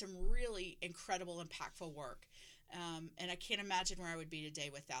 I've done some really incredible, impactful work. And I can't imagine where I would be today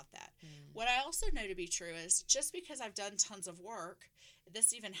without that. What I also know to be true is just because I've done tons of work,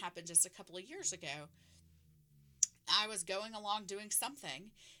 this even happened just a couple of years ago, I was going along doing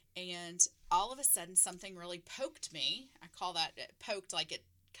something, and all of a sudden something really poked me. I call that poked, like it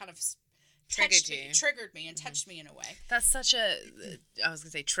kind of triggered me and touched me in a way. That's such a, I was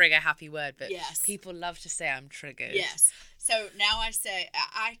going to say trigger happy word, but yes. People love to say I'm triggered. Yes. So now I say,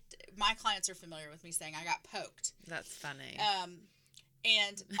 my clients are familiar with me saying I got poked. That's funny.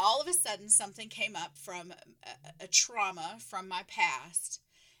 And all of a sudden something came up from a trauma from my past.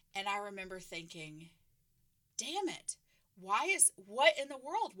 And I remember thinking, damn it. What in the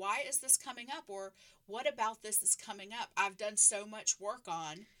world? Why is this coming up? Or what about this is coming up? I've done so much work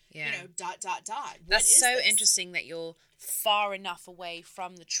on, dot. That's so interesting that you're far enough away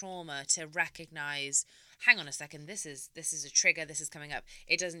from the trauma to recognize, hang on a second, this is a trigger, this is coming up.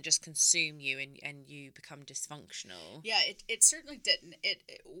 It doesn't just consume you and you become dysfunctional. Yeah, it certainly didn't.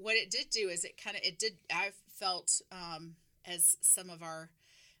 What it did do is I felt, as some of our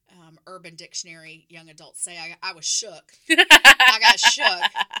Urban Dictionary young adults say, I was shook. I got shook.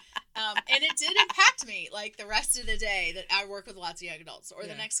 And it did impact me, like the rest of the day that I work with lots of young adults, or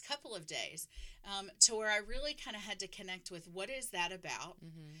the next couple of days, to where I really kind of had to connect with, what is that about?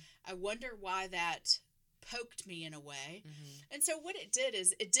 I wonder why that poked me in a way. And so what it did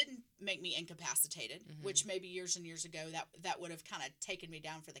is it didn't make me incapacitated, which maybe years and years ago that would have kind of taken me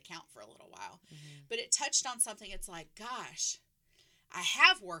down for the count for a little while. But it touched on something. It's like, gosh, I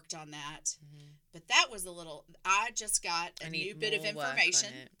have worked on that, but that was I just got a new bit of information.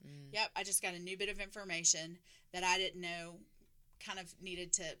 Yep, I just got a new bit of information that I didn't know, kind of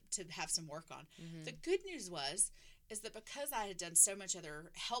needed to have some work on. The good news is that because I had done so much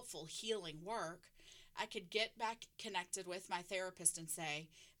other helpful healing work, I could get back connected with my therapist and say,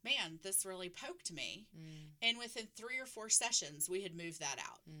 man, this really poked me. And within 3 or 4 sessions, we had moved that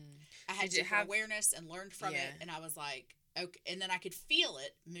out. I had awareness and learned from it, and I was like, okay, and then I could feel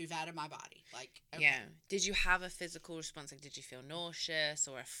it move out of my body. Like, okay. Yeah. Did you have a physical response? Like, did you feel nauseous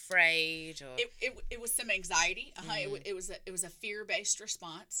or afraid? Or it was some anxiety. It was a fear-based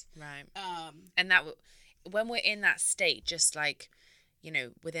response. Right. And when we're in that state, just like,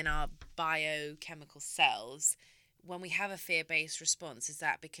 within our biochemical cells, when we have a fear-based response, is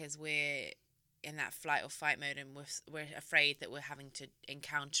that because we're in that flight or fight mode and we're afraid that we're having to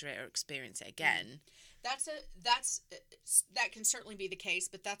encounter it or experience it again? That can certainly be the case,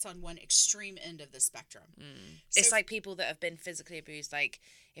 but that's on one extreme end of the spectrum. So, it's like people that have been physically abused, like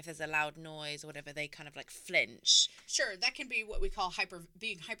if there's a loud noise or whatever, they kind of like flinch. Sure, that can be what we call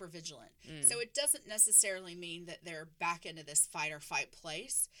being hypervigilant. So it doesn't necessarily mean that they're back into this fight or fight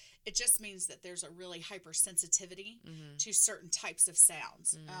place. It just means that there's a really hypersensitivity to certain types of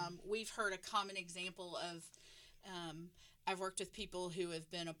sounds. We've heard a common example of, I've worked with people who have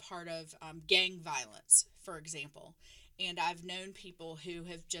been a part of gang violence, for example. And I've known people who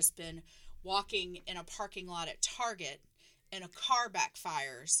have just been walking in a parking lot at Target and a car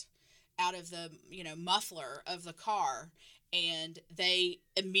backfires out of the, muffler of the car, and they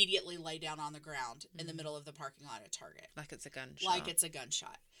immediately lay down on the ground in the middle of the parking lot at Target. Like it's a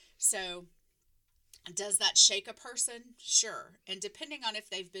gunshot. So does that shake a person? Sure. And depending on if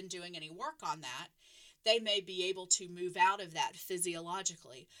they've been doing any work on that, they may be able to move out of that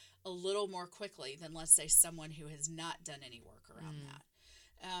physiologically a little more quickly than, let's say, someone who has not done any work around that.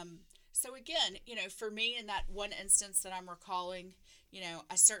 So again, for me in that one instance that I'm recalling,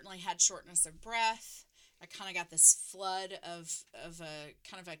 I certainly had shortness of breath. I kind of got this flood of a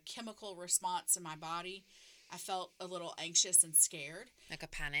kind of a chemical response in my body. I felt a little anxious and scared. Like a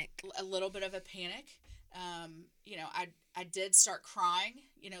panic. A little bit of a panic. I did start crying,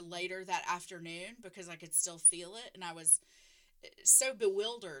 later that afternoon because I could still feel it. And I was so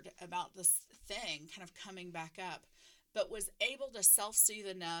bewildered about this thing kind of coming back up, but was able to self-soothe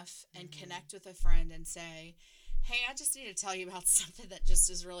enough and connect with a friend and say, hey, I just need to tell you about something that just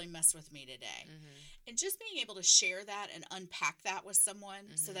has really messed with me today. And just being able to share that and unpack that with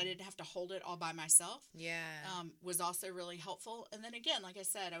someone so that I didn't have to hold it all by myself was also really helpful. And then again, like I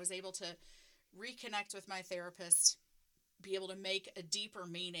said, I was able to reconnect with my therapist, be able to make a deeper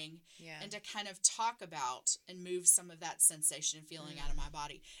meaning and to kind of talk about and move some of that sensation and feeling out of my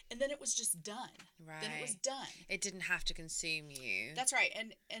body. And then it was just done. Right. Then it was done. It didn't have to consume you. That's right.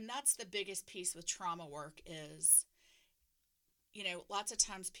 And that's the biggest piece with trauma work is, lots of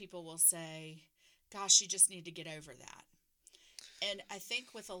times people will say, gosh, you just need to get over that. And I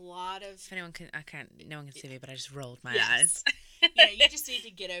think with a lot of... If no one can see me, but I just rolled my yes. eyes. You just need to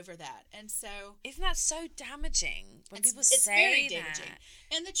get over that. And so... Isn't that so damaging when people say it's very that? damaging.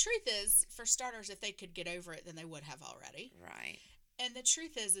 And the truth is, for starters, if they could get over it, then they would have already. Right. And the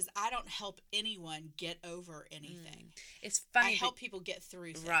truth is I don't help anyone get over anything. It's funny. I help people get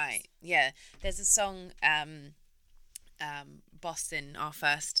through things. Right. Yeah. There's a song... Boston, our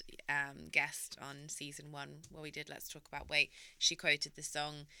first guest on season 1, where we did Let's Talk About Weight, she quoted the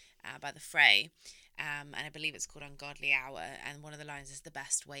song by The Fray, and I believe it's called Ungodly Hour, and one of the lines is the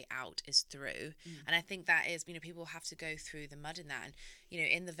best way out is through. And I think that is, people have to go through the mud in that, and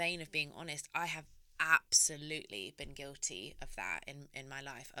in the vein of being honest, I have absolutely been guilty of that in my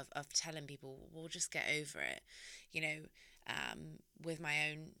life, of telling people, we'll just get over it, with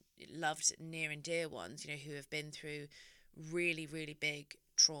my own loved near and dear ones, who have been through really, really big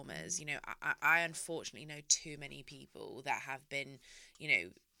traumas. I unfortunately know too many people that have been,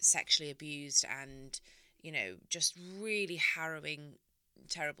 sexually abused and, just really harrowing,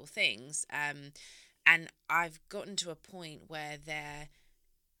 terrible things. And I've gotten to a point where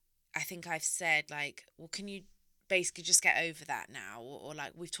I think I've said, like, well, can you basically just get over that now? Or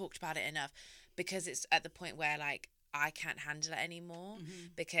like, we've talked about it enough, because it's at the point where, like, I can't handle it anymore,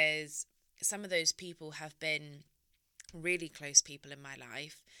 because some of those people have been really close people in my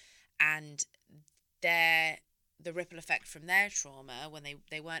life, and the ripple effect from their trauma when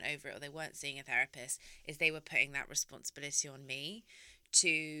they weren't over it or they weren't seeing a therapist is they were putting that responsibility on me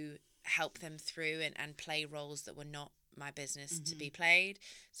to help them through and play roles that were not my business to be played.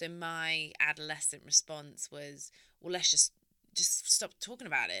 So my adolescent response was, well, let's just stop talking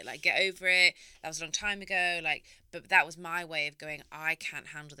about it, like, get over it, that was a long time ago, like, but that was my way of going, I can't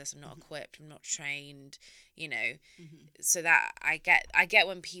handle this, I'm not equipped, I'm not trained, so that I get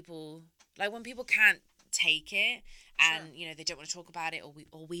when people can't take it and they don't want to talk about it,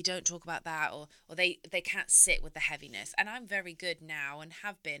 or we don't talk about that, or they can't sit with the heaviness. And I'm very good now and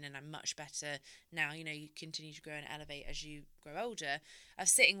have been, and I'm much better now, you continue to grow and elevate as you grow older, of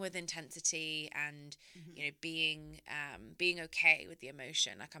sitting with intensity and being okay with the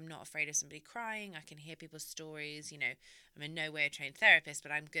emotion. Like, I'm not afraid of somebody crying. I can hear people's stories. I'm in no way a trained therapist,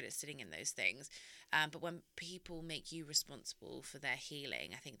 but I'm good at sitting in those things. But when people make you responsible for their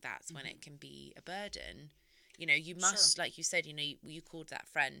healing, I think that's when it can be a burden. You must, like you said, you called that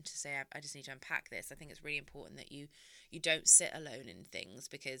friend to say, I just need to unpack this. I think it's really important that you don't sit alone in things,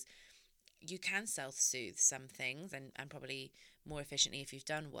 because you can self-soothe some things and probably more efficiently if you've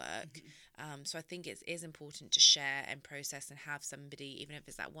done work. So I think it is important to share and process and have somebody, even if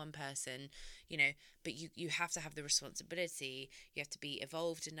it's that one person, but you have to have the responsibility. You have to be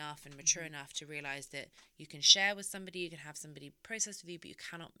evolved enough and mature enough to realize that you can share with somebody, you can have somebody process with you, but you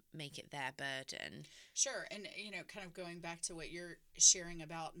cannot make it their burden. Sure. And, kind of going back to what you're sharing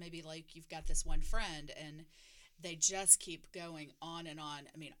about, maybe like you've got this one friend and they just keep going on and on.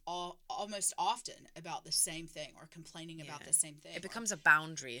 I mean, almost often about the same thing, or complaining about the same thing. It becomes a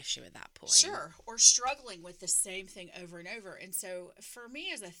boundary issue at that point. Sure. Or struggling with the same thing over and over. And so for me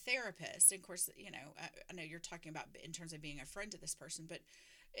as a therapist, and of course, I know you're talking about in terms of being a friend to this person, but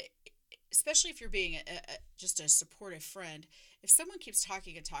especially if you're being just a supportive friend, if someone keeps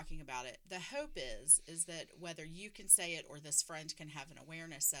talking and talking about it, the hope is that whether you can say it or this friend can have an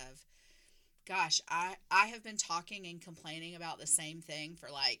awareness of, gosh, I have been talking and complaining about the same thing for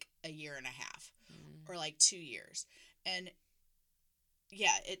like a year and a half or like 2 years. And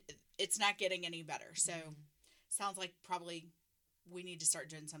yeah, it's not getting any better. So sounds like probably we need to start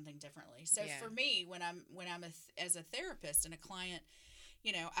doing something differently. So for me, when I'm as a therapist and a client,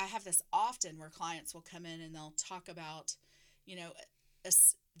 I have this often where clients will come in and they'll talk about, you know,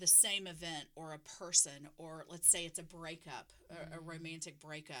 the same event or a person, or let's say it's a breakup, a romantic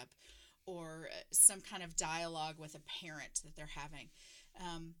breakup, or some kind of dialogue with a parent that they're having.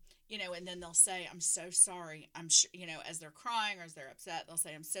 And then they'll say, I'm so sorry. As they're crying or as they're upset, they'll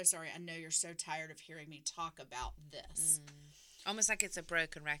say, I'm so sorry. I know you're so tired of hearing me talk about this. Almost like it's a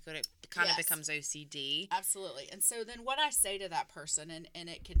broken record. It kind of Yes. becomes OCD. Absolutely. And so then what I say to that person, and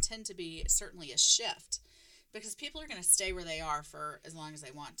it can tend to be certainly a shift, because people are going to stay where they are for as long as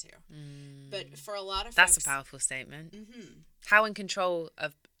they want to. But for a lot of That's folks, a powerful statement. Mm-hmm. How in control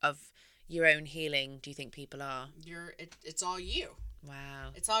of your own healing do you think people are? It's all you. Wow.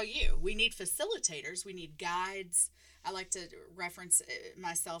 It's all you. We need facilitators. We need guides. I like to reference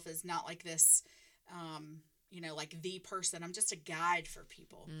myself as not like this, like the person. I'm just a guide for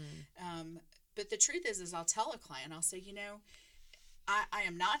people. But the truth is I'll tell a client, I'll say, I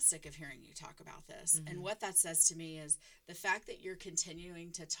am not sick of hearing you talk about this. And what that says to me is the fact that you're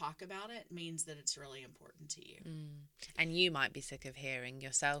continuing to talk about it means that it's really important to you. And you might be sick of hearing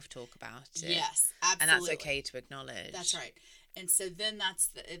yourself talk about it. Yes, absolutely. And that's okay to acknowledge. That's right. And so then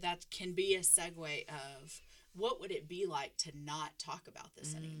that can be a segue of what would it be like to not talk about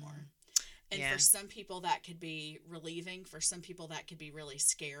this anymore? And for some people that could be relieving. For some people that could be really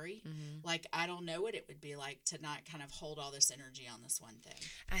scary. Like, I don't know what it would be like to not kind of hold all this energy on this one thing.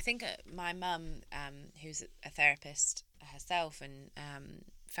 I think my mum, who's a therapist herself and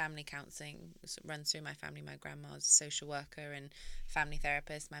family counselling, runs through my family. My grandma's a social worker and family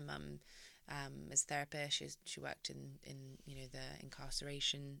therapist. My mum as a therapist, she worked in the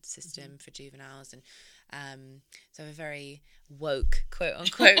incarceration system for juveniles, and so a very woke, quote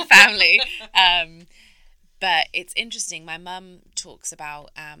unquote, family. But it's interesting. My mum talks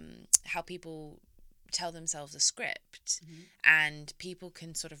about how people tell themselves a script, and people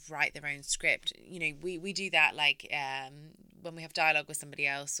can sort of write their own script. We do that, like when we have dialogue with somebody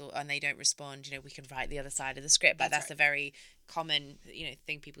else and they don't respond, we can write the other side of the script. But that's right. A very common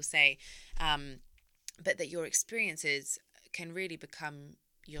thing people say, but that your experiences can really become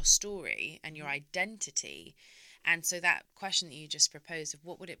your story and your identity. And so that question that you just proposed of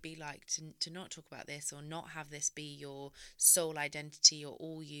what would it be like to not talk about this or not have this be your sole identity or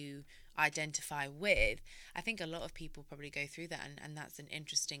all you identify with, I think a lot of people probably go through that, and that's an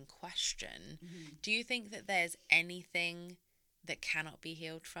interesting question. Do you think that there's anything that cannot be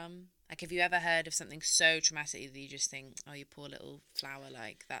healed from? Like, have you ever heard of something so traumatic that you just think, oh, you poor little flower,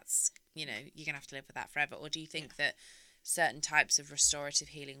 like that's, you're gonna have to live with that forever? Or do you think that certain types of restorative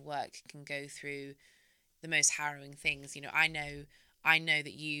healing work can go through the most harrowing things? I know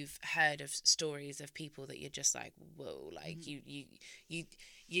that you've heard of stories of people that you're just like, whoa, like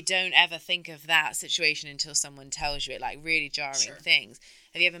you don't ever think of that situation until someone tells you it, like really jarring things.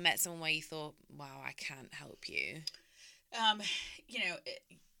 Have you ever met someone where you thought, wow, I can't help you?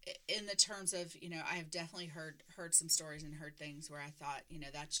 In the terms of, I have definitely heard some stories and heard things where I thought,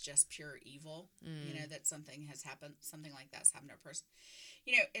 that's just pure evil, that something has happened, something like that's happened to a person.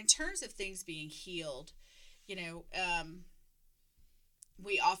 In terms of things being healed,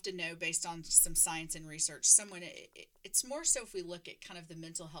 we often know based on some science and research, it's more so if we look at kind of the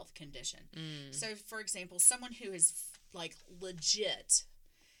mental health condition. So, for example, someone who is like legit,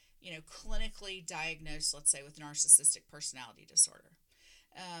 clinically diagnosed, let's say with narcissistic personality disorder.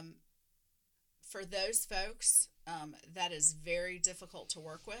 For those folks, that is very difficult to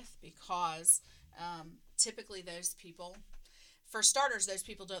work with because typically those people, for starters, those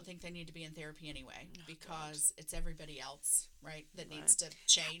people don't think they need to be in therapy anyway because it's everybody else, right, that needs to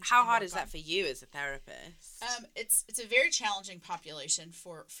change. How hard is that for you as a therapist? It's a very challenging population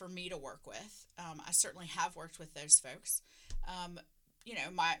for me to work with. I certainly have worked with those folks.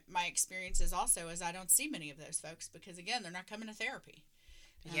 My experience is also is I don't see many of those folks because, again, they're not coming to therapy.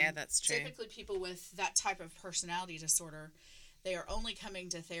 Yeah, that's true. Typically, people with that type of personality disorder, they are only coming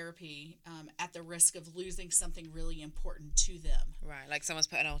to therapy at the risk of losing something really important to them. Right, like someone's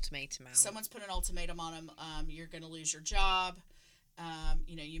put an ultimatum out. Someone's put an ultimatum on them. You're going to lose your job.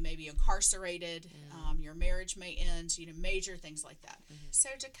 You may be incarcerated. Your marriage may end. Major things like that. So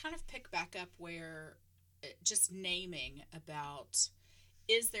to kind of pick back up where just naming about,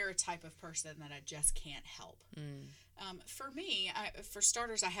 is there a type of person that I just can't help? For me, for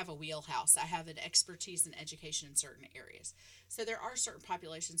starters, I have a wheelhouse. I have an expertise in education in certain areas. So there are certain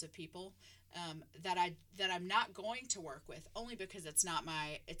populations of people that I'm not going to work with only because it's not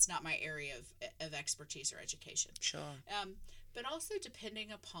my area of expertise or education. Sure. But also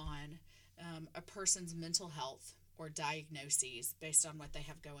depending upon a person's mental health or diagnoses based on what they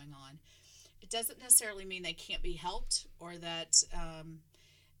have going on. It doesn't necessarily mean they can't be helped or that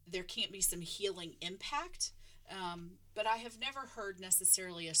there can't be some healing impact. But I have never heard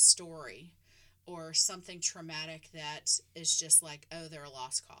necessarily a story or something traumatic that is just like, oh, they're a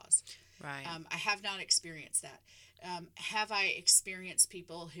lost cause. Right. I have not experienced that. Have I experienced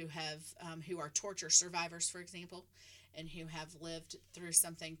people who have who are torture survivors, for example, and who have lived through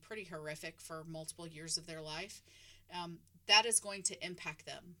something pretty horrific for multiple years of their life? That is going to impact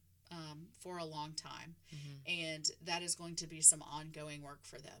them for a long time. And that is going to be some ongoing work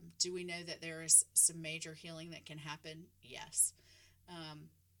for them. Do we know that there is some major healing that can happen? Yes.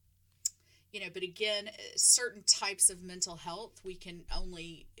 But again, certain types of mental health, we can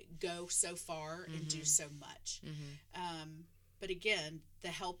only go so far and do so much. But again, the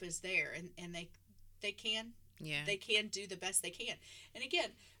help is there, and they can do the best they can. And again,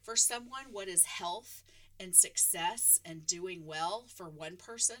 for someone, what is health and success and doing well for one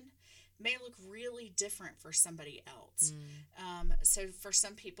person may look really different for somebody else. So for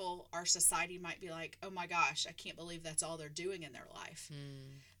some people, our society might be like, oh my gosh, I can't believe that's all they're doing in their life.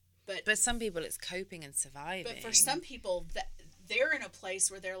 But some people, it's coping and surviving. But for some people, they're in a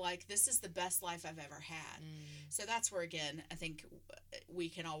place where they're like, this is the best life I've ever had. So that's where, again, I think we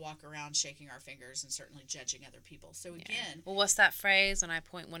can all walk around shaking our fingers and certainly judging other people. So again... Well, what's that phrase? When I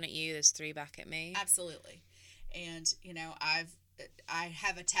point one at you, there's three back at me. Absolutely. And, I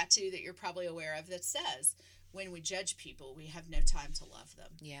have a tattoo that you're probably aware of that says, when we judge people, we have no time to love them.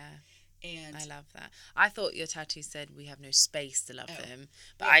 Yeah. And I love that. I thought your tattoo said we have no space to love them,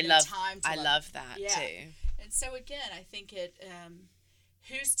 but I love that yeah. too. And so again, I think it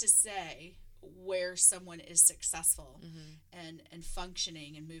who's to say where someone is successful and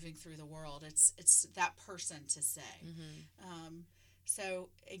functioning and moving through the world. It's that person to say. So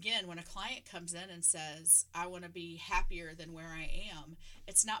again, when a client comes in and says, I want to be happier than where I am,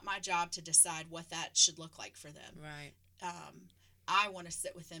 it's not my job to decide what that should look like for them. Right. I want to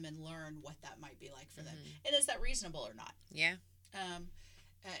sit with them and learn what that might be like for them. And is that reasonable or not? Yeah.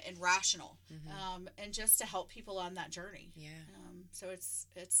 And rational. And just to help people on that journey. Yeah. So it's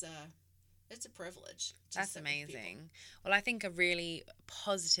a privilege. That's amazing. Well, I think a really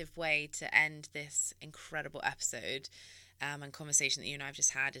positive way to end this incredible episode and conversation that you and I have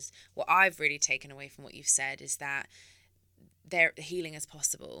just had is what I've really taken away from what you've said is that healing is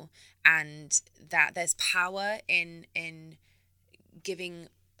possible, and that there's power in giving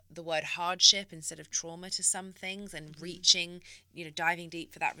the word hardship instead of trauma to some things, and reaching, diving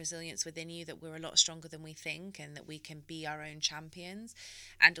deep for that resilience within you, that we're a lot stronger than we think, and that we can be our own champions,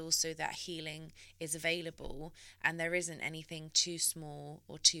 and also that healing is available and there isn't anything too small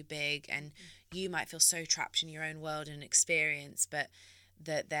or too big, and you might feel so trapped in your own world and experience, but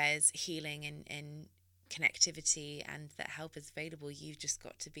that there's healing in connectivity, and that help is available. You've just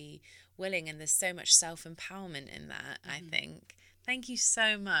got to be willing, and there's so much self-empowerment in that. I think. Thank you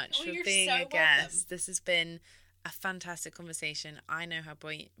so much for being a guest. Welcome. This has been a fantastic conversation. I know how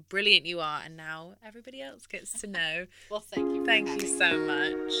brilliant you are, and now everybody else gets to know. Well, thank you. Thank you so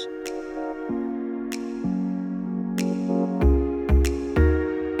much.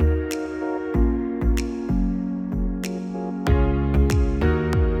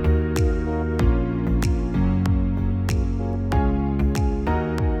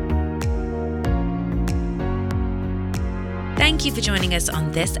 Thank you for joining us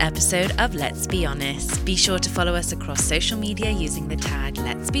on this episode of Let's Be Honest. Be sure to follow us across social media using the tag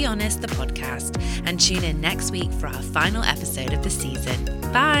Let's Be Honest, the podcast, and tune in next week for our final episode of the season.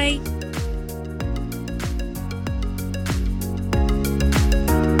 Bye!